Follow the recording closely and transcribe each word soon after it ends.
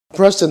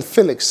President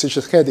Felix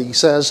Tshisekedi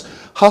says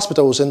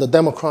hospitals in the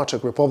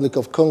Democratic Republic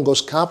of Congo's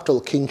capital,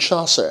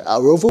 Kinshasa,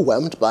 are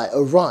overwhelmed by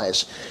a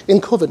rise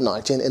in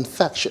COVID-19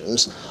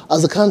 infections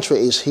as the country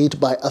is hit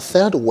by a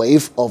third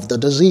wave of the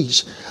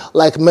disease.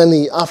 Like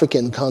many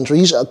African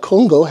countries,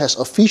 Congo has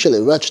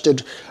officially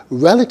registered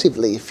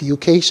relatively few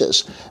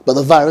cases, but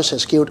the virus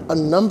has killed a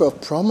number of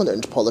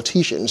prominent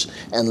politicians,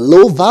 and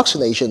low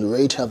vaccination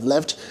rates have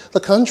left the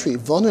country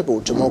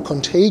vulnerable to more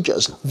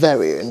contagious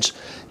variants.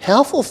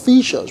 Health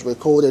officials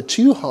recorded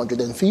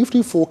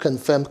 254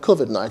 confirmed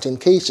COVID-19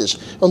 cases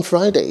on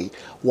Friday,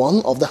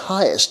 one of the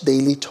highest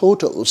daily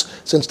totals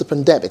since the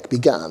pandemic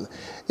began.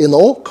 In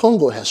all,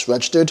 Congo has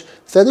registered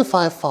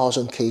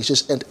 35,000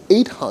 cases and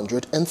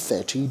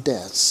 830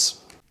 deaths.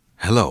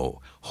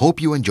 Hello,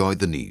 hope you enjoyed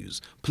the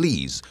news.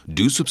 Please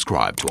do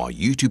subscribe to our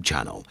YouTube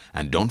channel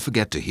and don't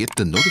forget to hit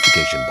the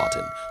notification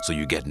button so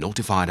you get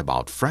notified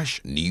about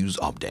fresh news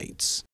updates.